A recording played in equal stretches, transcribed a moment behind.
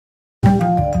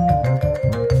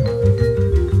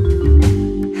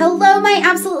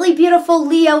my beautiful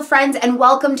Leo friends, and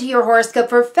welcome to your horoscope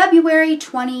for February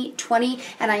 2020.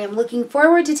 And I am looking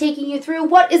forward to taking you through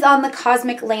what is on the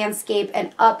cosmic landscape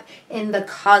and up in the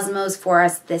cosmos for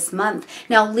us this month.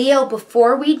 Now, Leo,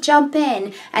 before we jump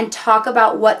in and talk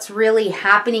about what's really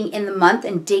happening in the month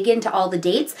and dig into all the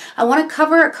dates, I want to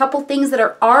cover a couple things that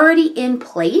are already in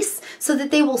place so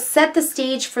that they will set the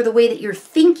stage for the way that you're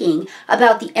thinking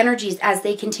about the energies as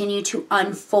they continue to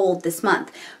unfold this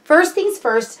month. First things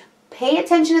first, pay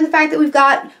attention to the fact that we've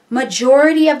got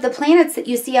majority of the planets that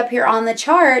you see up here on the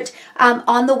chart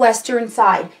on the western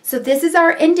side. So this is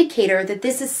our indicator that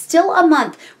this is still a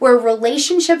month where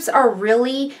relationships are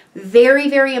really very,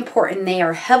 very important. They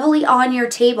are heavily on your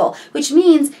table, which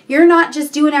means you're not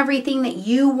just doing everything that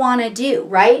you want to do,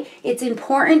 right? It's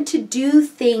important to do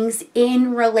things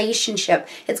in relationship.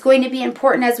 It's going to be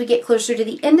important as we get closer to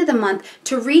the end of the month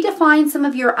to redefine some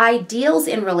of your ideals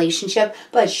in relationship.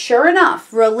 But sure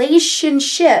enough,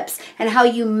 relationships and how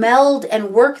you meld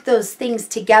and work those things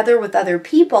together with other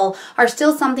people are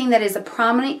still something that is a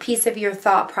prominent piece of your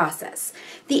thought process.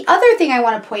 The other thing I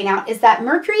want to point out is that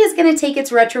Mercury is going to take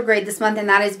its retrograde this month, and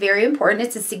that is very important.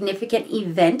 It's a significant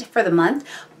event for the month,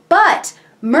 but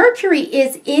Mercury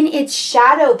is in its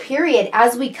shadow period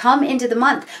as we come into the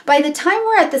month. By the time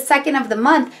we're at the second of the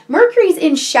month, Mercury's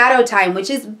in shadow time, which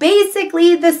is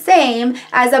basically the same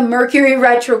as a Mercury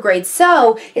retrograde.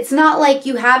 So it's not like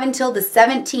you have until the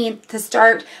 17th to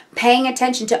start paying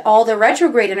attention to all the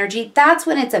retrograde energy. That's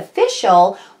when it's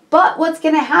official. But what's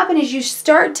going to happen is you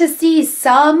start to see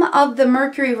some of the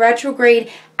Mercury retrograde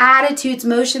attitudes,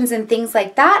 motions, and things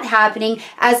like that happening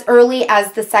as early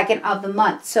as the second of the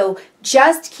month. So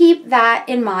just keep that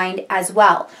in mind as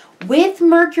well. With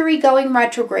Mercury going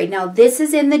retrograde, now this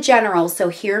is in the general, so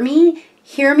hear me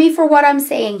for what I'm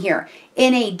saying here.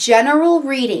 In a general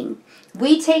reading,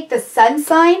 we take the sun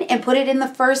sign and put it in the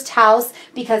first house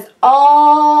because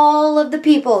all of the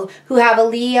people who have a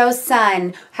Leo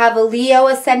sun, have a Leo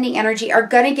ascending energy are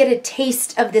going to get a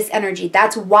taste of this energy.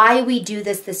 That's why we do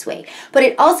this way. But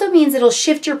it also means it'll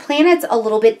shift your planets a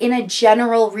little bit in a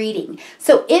general reading.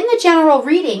 So in the general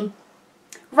reading,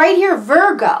 right here,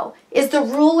 Virgo is the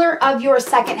ruler of your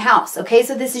second house, okay?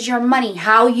 So this is your money,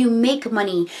 how you make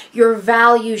money, your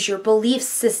values, your belief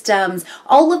systems,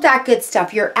 all of that good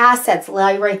stuff, your assets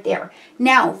lie right there.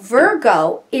 Now,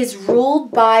 Virgo is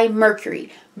ruled by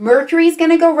Mercury. Mercury is going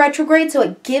to go retrograde, so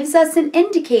it gives us an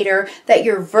indicator that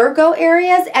your Virgo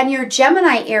areas and your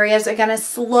Gemini areas are going to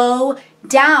slow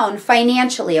down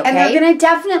financially, okay? And they're going to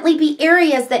definitely be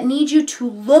areas that need you to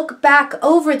look back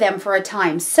over them for a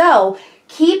time. So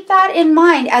keep that in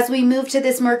mind as we move to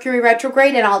this Mercury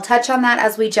retrograde, and I'll touch on that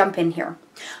as we jump in here.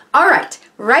 All right,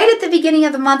 right at the beginning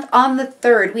of the month on the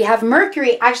 3rd, we have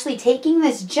Mercury actually taking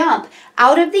this jump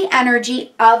out of the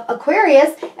energy of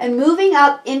Aquarius and moving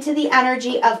up into the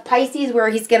energy of Pisces, where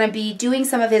he's going to be doing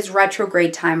some of his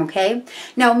retrograde time, okay?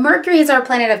 Now, Mercury is our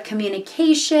planet of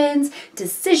communications,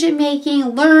 decision-making,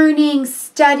 learning,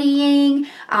 studying.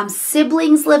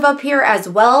 Siblings live up here as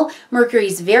well.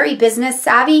 Mercury's very business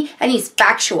savvy, and he's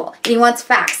factual, and he wants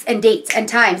facts and dates and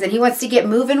times, and he wants to get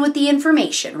moving with the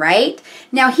information, right?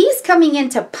 Now, he's coming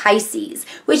into Pisces,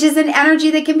 which is an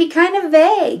energy that can be kind of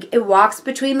vague. It walks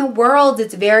between the worlds.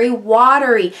 It's very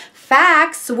watery.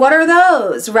 Facts, what are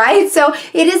those, right? So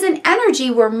it is an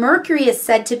energy where Mercury is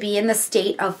said to be in the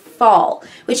state of fall,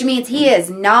 which means he is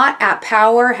not at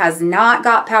power, has not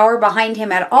got power behind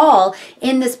him at all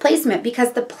in this placement,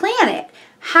 because the planet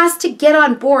has to get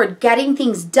on board getting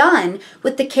things done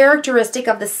with the characteristic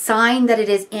of the sign that it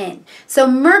is in. So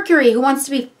Mercury, who wants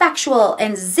to be factual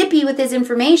and zippy with his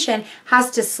information,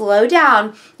 has to slow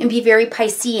down and be very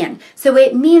Piscean. So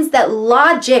it means that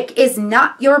logic is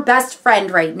not your best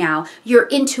friend right now. Your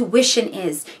intuition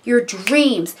is, your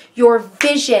dreams, your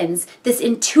visions, this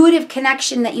intuitive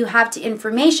connection that you have to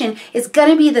information is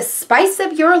going to be the spice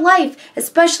of your life,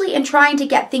 especially in trying to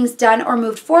get things done or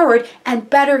moved forward, and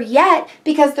better yet,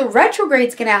 because the retrograde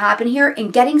is going to happen here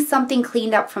and getting something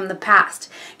cleaned up from the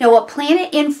past. Now, a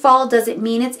planet in fall doesn't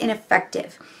mean it's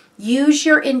ineffective. Use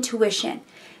your intuition.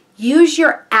 Use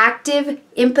your active,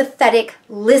 empathetic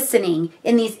listening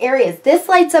in these areas. This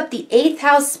lights up the 8th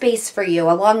house space for you,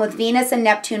 along with Venus and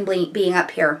Neptune being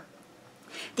up here.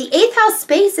 The 8th house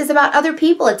space is about other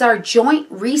people. It's our joint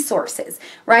resources,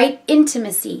 right?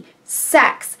 Intimacy,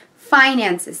 sex,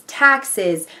 finances,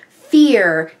 taxes,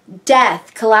 fear,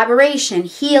 death, collaboration,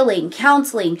 healing,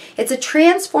 counseling. It's a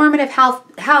transformative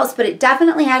house, but it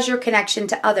definitely has your connection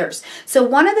to others. So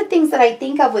one of the things that I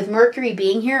think of with Mercury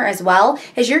being here as well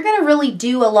is you're going to really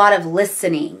do a lot of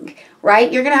listening,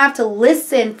 right? You're going to have to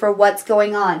listen for what's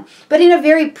going on, but in a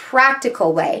very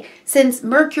practical way. Since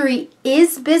Mercury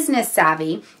is business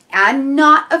savvy, and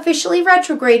not officially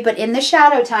retrograde, but in the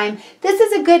shadow time, this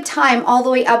is a good time all the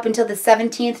way up until the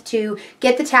 17th to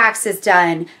get the taxes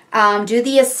done, do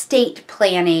the estate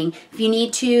planning. If you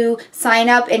need to sign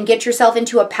up and get yourself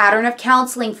into a pattern of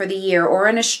counseling for the year or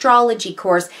an astrology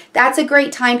course, that's a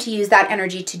great time to use that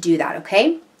energy to do that,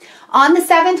 okay? On the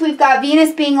 7th, we've got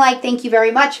Venus being like, thank you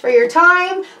very much for your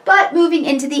time, but moving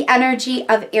into the energy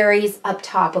of Aries up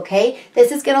top, okay? This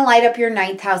is going to light up your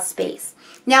 9th house space.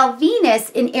 Now, Venus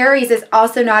in Aries is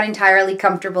also not entirely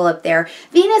comfortable up there.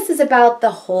 Venus is about the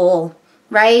whole,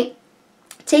 right?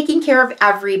 Taking care of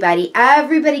everybody.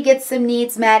 Everybody gets some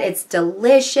needs met. It's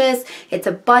delicious. It's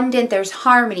abundant. There's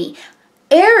harmony.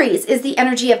 Aries is the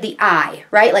energy of the I,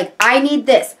 right? Like, I need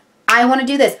this. I want to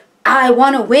do this. I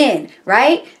want to win,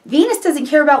 right? Venus doesn't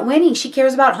care about winning. She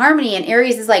cares about harmony. And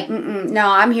Aries is like, no,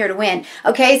 I'm here to win.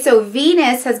 Okay, so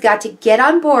Venus has got to get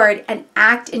on board and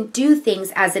act and do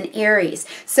things as an Aries.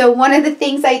 So one of the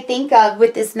things I think of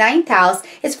with this 9th house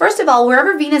is, first of all,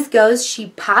 wherever Venus goes, she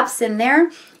pops in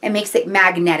there and makes it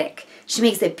magnetic. She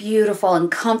makes it beautiful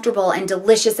and comfortable and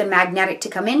delicious and magnetic to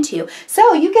come into.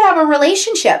 So you could have a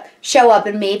relationship show up,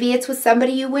 and maybe it's with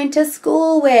somebody you went to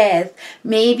school with.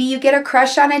 Maybe you get a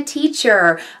crush on a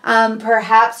teacher.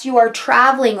 Perhaps you are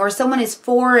traveling or someone is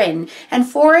foreign. And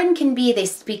foreign can be they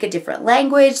speak a different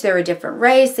language, they're a different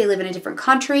race, they live in a different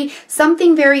country.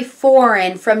 Something very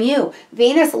foreign from you.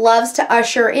 Venus loves to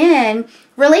usher in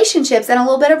relationships and a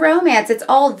little bit of romance. It's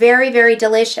all very, very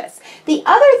delicious. The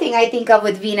other thing I think of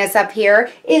with Venus up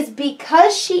here is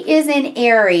because she is in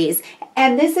Aries,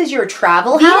 and this is your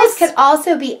travel house, Venus could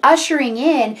also be ushering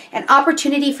in an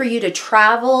opportunity for you to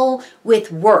travel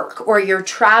with work, or you're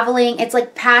traveling. It's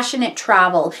like passionate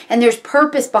travel, and there's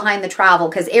purpose behind the travel,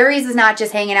 because Aries is not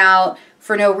just hanging out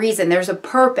for no reason. There's a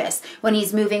purpose when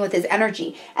he's moving with his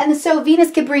energy. And so Venus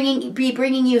could be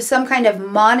bringing you some kind of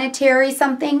monetary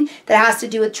something that has to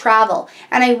do with travel.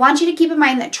 And I want you to keep in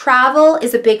mind that travel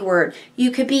is a big word. You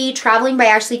could be traveling by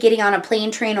actually getting on a plane,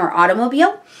 train, or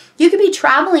automobile. You could be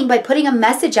traveling by putting a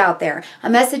message out there, a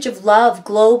message of love,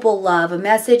 global love, a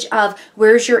message of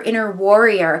where's your inner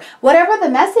warrior. Whatever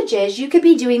the message is, you could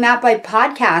be doing that by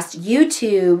podcast,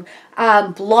 YouTube,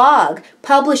 blog,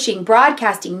 publishing,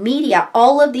 broadcasting, media.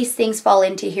 All of these things fall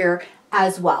into here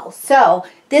as well. So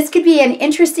this could be an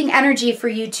interesting energy for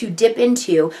you to dip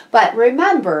into. But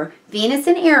remember, Venus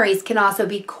in Aries can also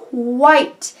be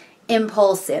quite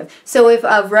impulsive. So if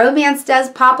a romance does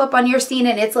pop up on your scene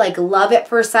and it's like love at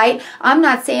first sight, I'm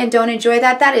not saying don't enjoy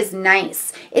that. That is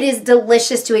nice. It is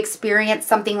delicious to experience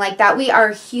something like that. We are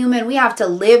human. We have to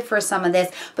live for some of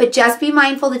this, but just be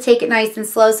mindful to take it nice and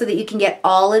slow so that you can get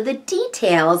all of the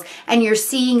details and you're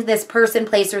seeing this person,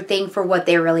 place, or thing for what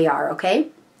they really are, okay?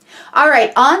 All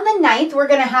right, on the 9th, we're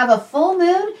going to have a full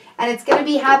moon, and it's going to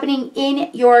be happening in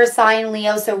your sign,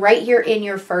 Leo, so right here in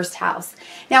your 1st house.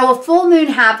 Now, a full moon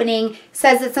happening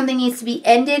says that something needs to be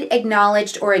ended,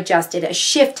 acknowledged, or adjusted. A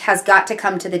shift has got to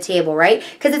come to the table, right?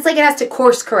 Because it's like it has to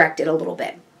course correct it a little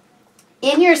bit.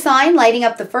 In your sign, lighting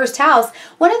up the 1st house,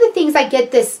 one of the things I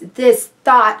get this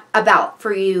thought about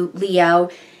for you, Leo,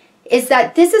 is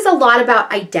that this is a lot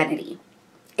about identity.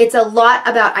 It's a lot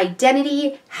about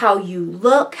identity, how you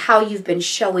look, how you've been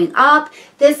showing up.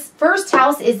 This 1st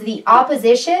house is the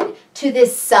opposition to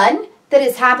this sun that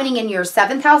is happening in your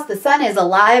 7th house. The sun is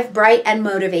alive, bright, and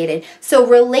motivated. So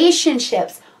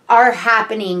relationships are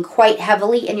happening quite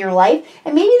heavily in your life.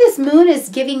 And maybe this moon is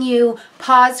giving you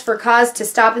pause for cause to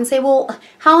stop and say, well,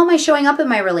 how am I showing up in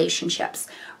my relationships,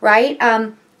 right?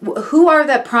 Who are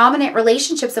the prominent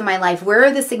relationships in my life? Where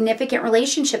are the significant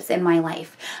relationships in my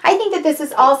life? I think that this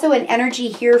is also an energy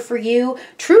here for you.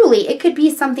 Truly, it could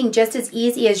be something just as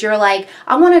easy as you're like,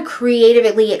 I want to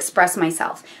creatively express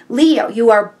myself. Leo, you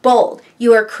are bold.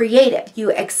 You are creative. You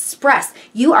express.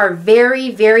 You are very,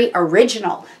 very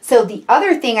original. So the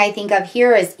other thing I think of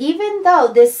here is, even though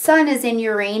this sun is in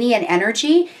Uranian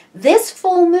energy, this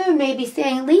full moon may be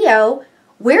saying, Leo,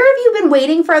 where have you been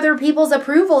waiting for other people's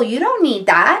approval? You don't need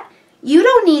that. You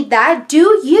don't need that.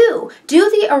 Do you.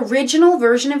 Do the original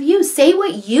version of you. Say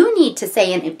what you need to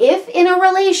say. And if in a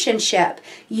relationship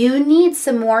you need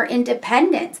some more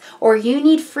independence, or you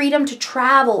need freedom to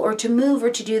travel or to move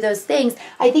or to do those things,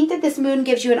 I think that this moon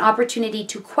gives you an opportunity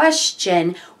to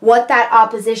question what that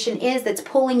opposition is that's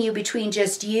pulling you between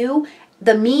just you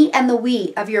the me and the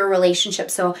we of your relationship.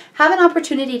 So have an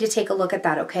opportunity to take a look at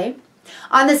that, okay?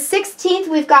 On the 16th,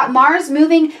 we've got Mars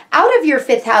moving out of your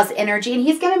 5th house energy, and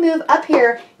he's going to move up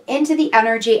here into the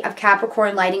energy of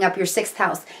Capricorn, lighting up your 6th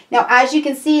house. Now, as you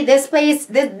can see, this place,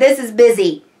 this is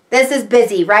busy. This is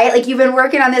busy, right? Like you've been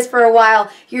working on this for a while.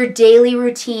 Your daily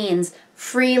routines,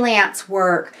 freelance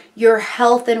work, your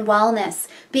health and wellness,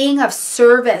 being of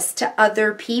service to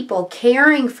other people,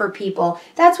 caring for people.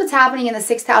 That's what's happening in the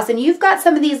 6th house. And you've got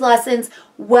some of these lessons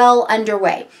well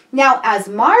underway. Now, as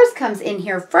Mars comes in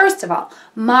here, first of all,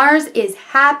 Mars is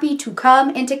happy to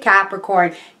come into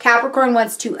Capricorn. Capricorn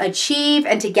wants to achieve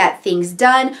and to get things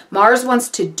done. Mars wants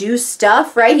to do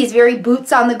stuff, right? He's very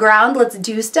boots on the ground. Let's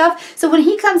do stuff. So when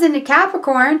he comes into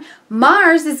Capricorn,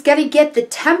 Mars is going to get the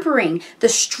tempering, the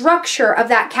structure of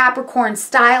that Capricorn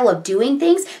style of doing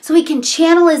things so he can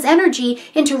channel his energy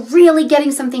into really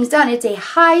getting some things done. It's a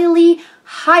highly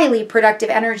productive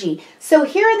energy. So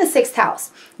here in the 6th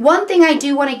house, one thing I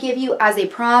do want to give you as a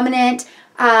prominent,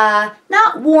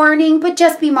 not warning, but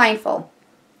just be mindful.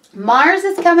 Mars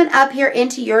is coming up here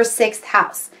into your 6th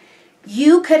house.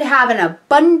 You could have an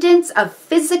abundance of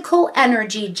physical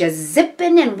energy just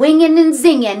zipping and winging and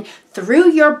zinging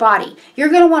through your body. You're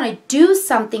going to want to do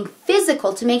something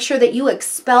physical to make sure that you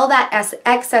expel that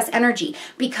excess energy.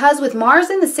 Because with Mars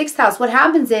in the 6th house, what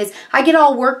happens is I get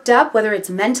all worked up, whether it's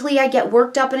mentally I get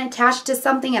worked up and attached to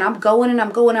something and I'm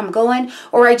going,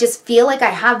 or I just feel like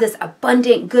I have this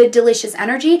abundant, good, delicious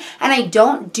energy and I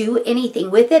don't do anything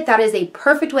with it. That is a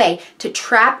perfect way to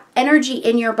trap energy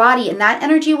in your body, and that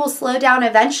energy will slow down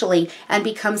eventually and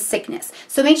become sickness.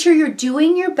 So make sure you're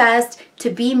doing your best to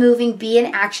be moving, be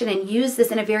in action, and use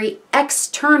this in a very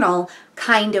external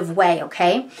kind of way,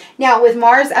 okay? Now, with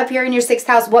Mars up here in your 6th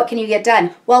house, what can you get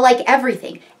done? Well, like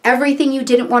everything you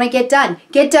didn't want to get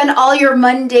done all your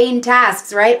mundane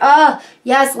tasks, right? Oh,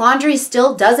 yes, laundry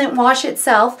still doesn't wash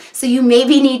itself, so you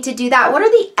maybe need to do that. What are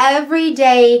the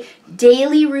everyday,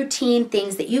 daily routine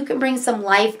things that you can bring some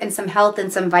life and some health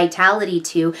and some vitality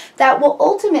to that will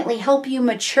ultimately help you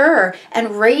mature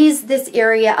and raise this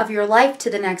area of your life to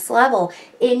the next level?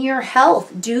 In your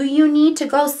health, do you need to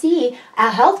go see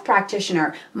a health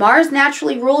practitioner? Mars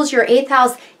naturally rules your 8th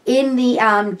house in the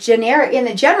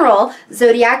general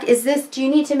zodiac. Do you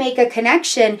need to make a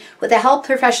connection with a health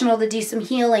professional to do some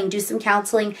healing, do some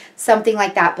counseling, something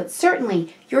like that? But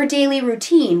certainly your daily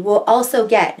routine will also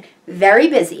get very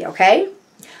busy, okay?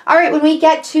 All right, when we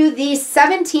get to the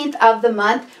 17th of the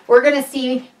month, we're going to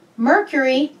see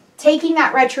Mercury taking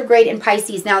that retrograde in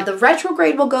Pisces. Now, the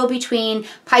retrograde will go between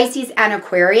Pisces and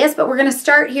Aquarius, but we're going to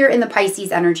start here in the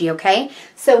Pisces energy, okay?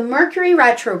 So Mercury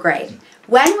retrograde.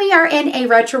 When we are in a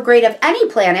retrograde of any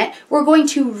planet, we're going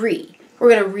to redo,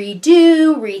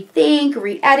 rethink,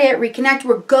 re-edit, reconnect.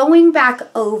 We're going back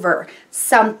over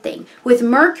something. With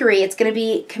Mercury, it's going to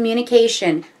be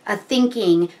communication, a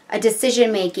thinking, a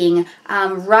decision-making,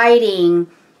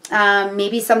 writing,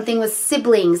 maybe something with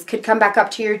siblings could come back up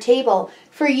to your table.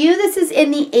 For you, this is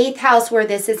in the 8th house where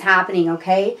this is happening,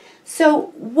 okay? So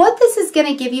what this is going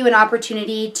to give you an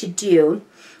opportunity to do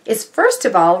is, first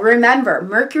of all, remember,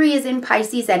 Mercury is in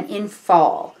Pisces and in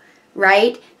fall,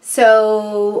 right?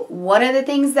 So one of the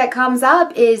things that comes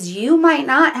up is you might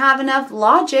not have enough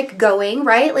logic going,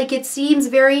 right? Like it seems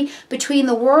very between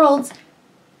the worlds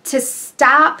to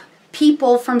stop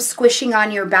people from squishing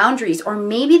on your boundaries. Or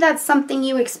maybe that's something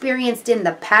you experienced in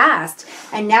the past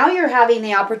and now you're having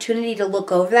the opportunity to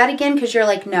look over that again because you're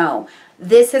like, no,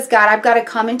 I've got to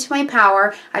come into my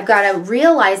power. I've got to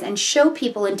realize and show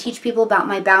people and teach people about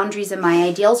my boundaries and my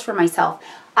ideals for myself.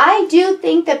 I do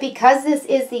think that because this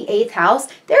is the 8th house,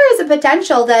 there is a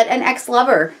potential that an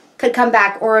ex-lover could come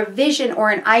back, or a vision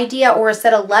or an idea or a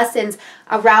set of lessons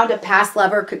around a past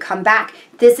lover could come back.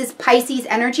 This is Pisces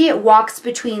energy. It walks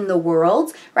between the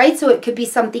worlds, right? So it could be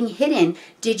something hidden.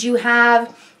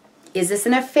 Is this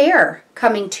an affair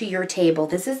coming to your table?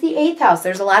 This is the 8th house.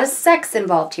 There's a lot of sex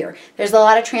involved here. There's a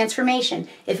lot of transformation.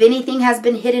 If anything has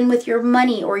been hidden with your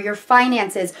money or your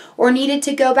finances or needed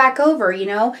to go back over,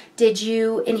 did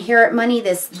you inherit money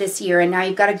this year and now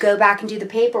you've got to go back and do the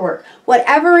paperwork?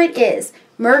 Whatever it is,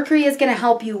 Mercury is going to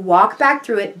help you walk back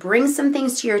through it, bring some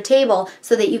things to your table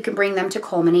so that you can bring them to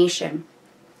culmination.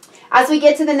 As we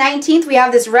get to the 19th, we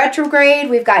have this retrograde.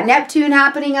 We've got Neptune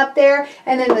happening up there.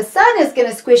 And then the sun is going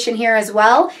to squish in here as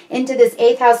well into this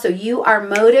 8th house. So you are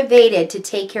motivated to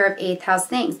take care of 8th house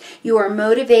things. You are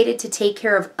motivated to take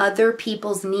care of other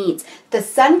people's needs. The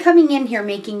sun coming in here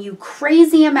making you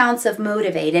crazy amounts of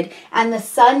motivated, and the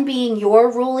sun being your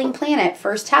ruling planet,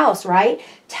 1st house, right,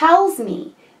 tells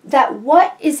me that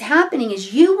what is happening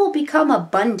is you will become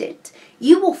abundant.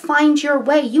 You will find your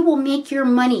way. You will make your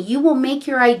money. You will make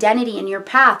your identity and your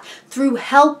path through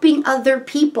helping other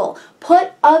people.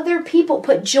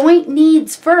 Put joint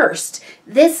needs first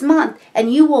this month,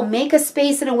 and you will make a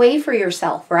space and a way for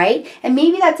yourself, right? And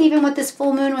maybe that's even what this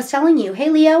full moon was telling you. Hey,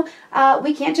 Leo,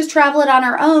 we can't just travel it on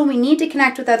our own. We need to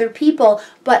connect with other people,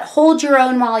 but hold your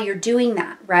own while you're doing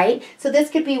that, right? So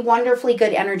this could be wonderfully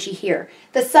good energy here.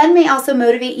 The sun may also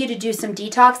motivate you to do some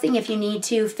detoxing if you need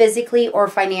to, physically or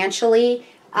financially.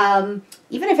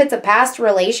 Even if it's a past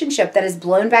relationship that is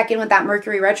blown back in with that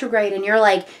Mercury retrograde and you're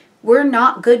like, we're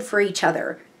not good for each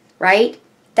other, right?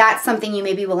 That's something you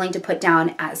may be willing to put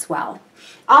down as well.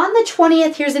 On the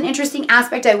 20th, here's an interesting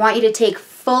aspect I want you to take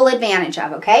full advantage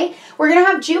of, okay? We're going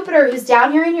to have Jupiter, who's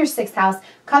down here in your 6th house,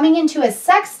 coming into a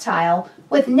sextile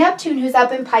with Neptune, who's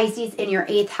up in Pisces in your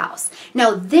 8th house.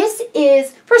 Now, this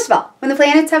is, first of all, when the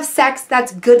planets have sex,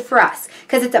 that's good for us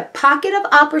because it's a pocket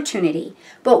of opportunity,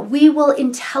 but we will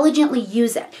intelligently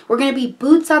use it. We're going to be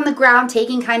boots on the ground,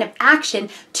 taking kind of action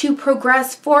to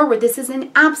progress forward. This is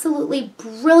an absolutely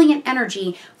brilliant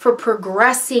energy for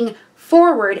progressing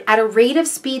forward at a rate of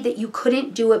speed that you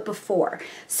couldn't do it before.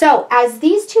 So as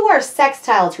these two are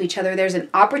sextile to each other, there's an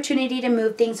opportunity to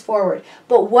move things forward.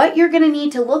 But what you're going to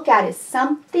need to look at is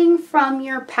something from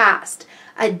your past,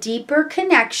 a deeper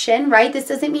connection, right? This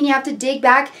doesn't mean you have to dig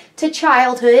back to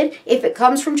childhood. If it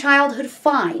comes from childhood,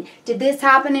 fine. Did this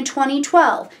happen in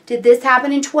 2012? Did this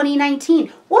happen in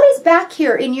 2019? What is back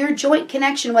here in your joint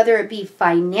connection, whether it be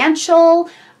financial,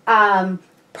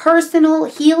 personal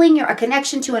healing, or a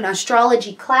connection to an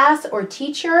astrology class or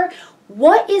teacher?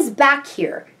 What is back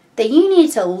here that you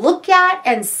need to look at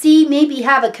and see, maybe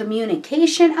have a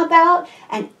communication about?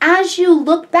 And as you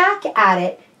look back at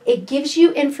it, it gives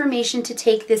you information to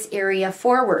take this area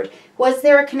forward. Was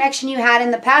there a connection you had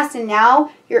in the past and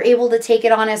now you're able to take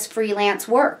it on as freelance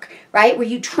work, right? Were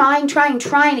you trying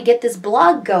to get this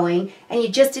blog going and you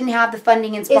just didn't have the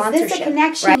funding and sponsorship? Is this a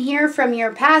connection here from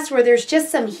your past where there's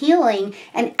just some healing,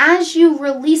 and as you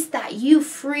release that, you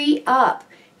free up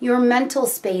your mental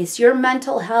space, your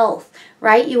mental health,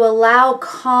 right? You allow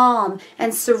calm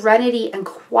and serenity and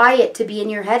quiet to be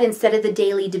in your head instead of the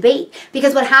daily debate.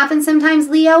 Because what happens sometimes,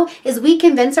 Leo, is we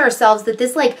convince ourselves that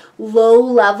this like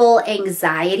low-level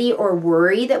anxiety or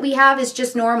worry that we have is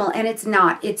just normal, and it's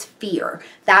not. It's fear.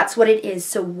 That's what it is.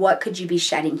 So what could you be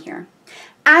shedding here?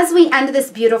 As we end this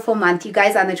beautiful month, you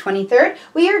guys, on the 23rd,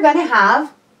 we are going to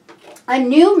have a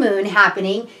new moon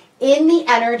happening in the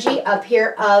energy up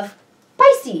here of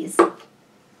Pisces.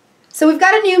 So we've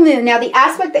got a new moon. Now, the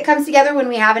aspect that comes together when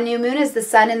we have a new moon is the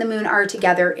sun and the moon are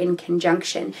together in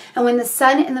conjunction. And when the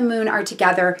sun and the moon are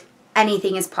together,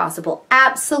 anything is possible.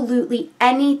 Absolutely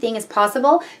anything is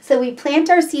possible. So we plant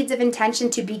our seeds of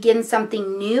intention to begin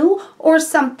something new or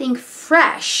something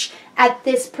fresh at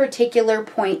this particular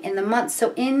point in the month.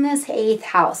 So in this 8th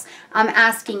house, I'm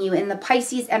asking you, in the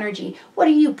Pisces energy, what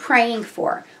are you praying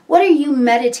for? What are you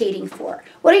meditating for?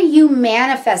 What are you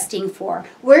manifesting for?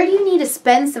 Where do you need to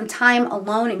spend some time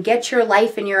alone and get your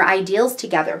life and your ideals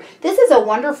together? This is a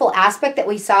wonderful aspect that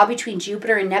we saw between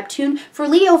Jupiter and Neptune for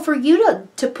Leo, for you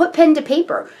to put pen to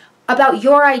paper about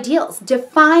your ideals.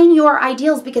 Define your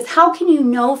ideals, because how can you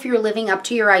know if you're living up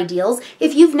to your ideals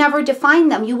if you've never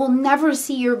defined them? You will never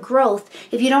see your growth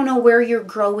if you don't know where you're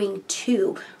growing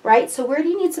to, right? So where do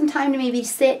you need some time to maybe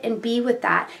sit and be with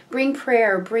that? Bring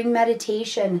prayer, bring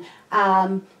meditation,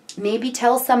 maybe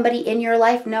tell somebody in your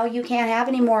life, no, you can't have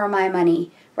any more of my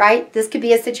money, right? This could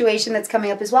be a situation that's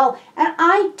coming up as well. And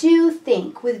I do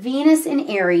think with Venus in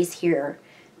Aries here,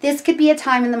 this could be a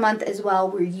time in the month as well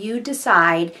where you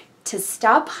decide to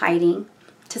stop hiding,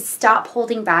 to stop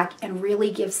holding back, and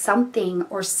really give something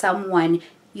or someone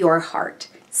your heart.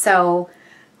 So,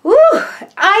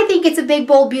 I think it's a big,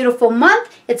 bold, beautiful month.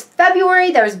 It's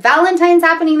February. There's Valentine's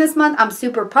happening this month. I'm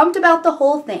super pumped about the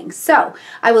whole thing. So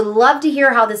I would love to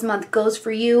hear how this month goes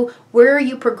for you. Where are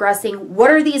you progressing?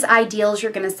 What are these ideals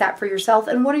you're going to set for yourself?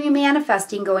 And what are you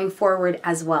manifesting going forward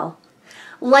as well?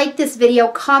 Like this video,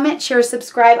 comment, share,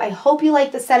 subscribe. I hope you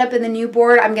like the setup in the new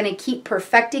board. I'm going to keep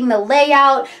perfecting the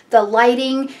layout, the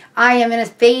lighting. I am in a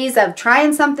phase of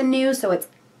trying something new, so it's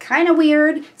kind of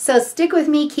weird. So stick with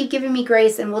me, keep giving me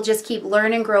grace, and we'll just keep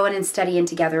learning, growing, and studying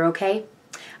together, okay?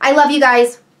 I love you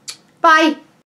guys. Bye.